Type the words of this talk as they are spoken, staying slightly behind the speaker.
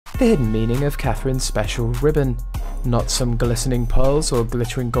the hidden meaning of Catherine's special ribbon. Not some glistening pearls or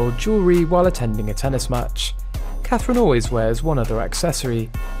glittering gold jewellery while attending a tennis match. Catherine always wears one other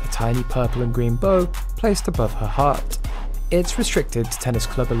accessory, a tiny purple and green bow placed above her heart. It's restricted to Tennis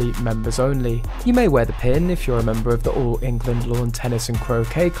Club Elite members only. You may wear the pin if you're a member of the All England Lawn Tennis and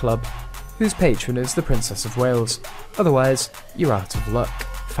Croquet Club, whose patron is the Princess of Wales. Otherwise, you're out of luck.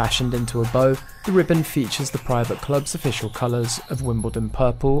 Fashioned into a bow, the ribbon features the private club's official colours of Wimbledon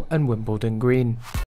purple and Wimbledon green.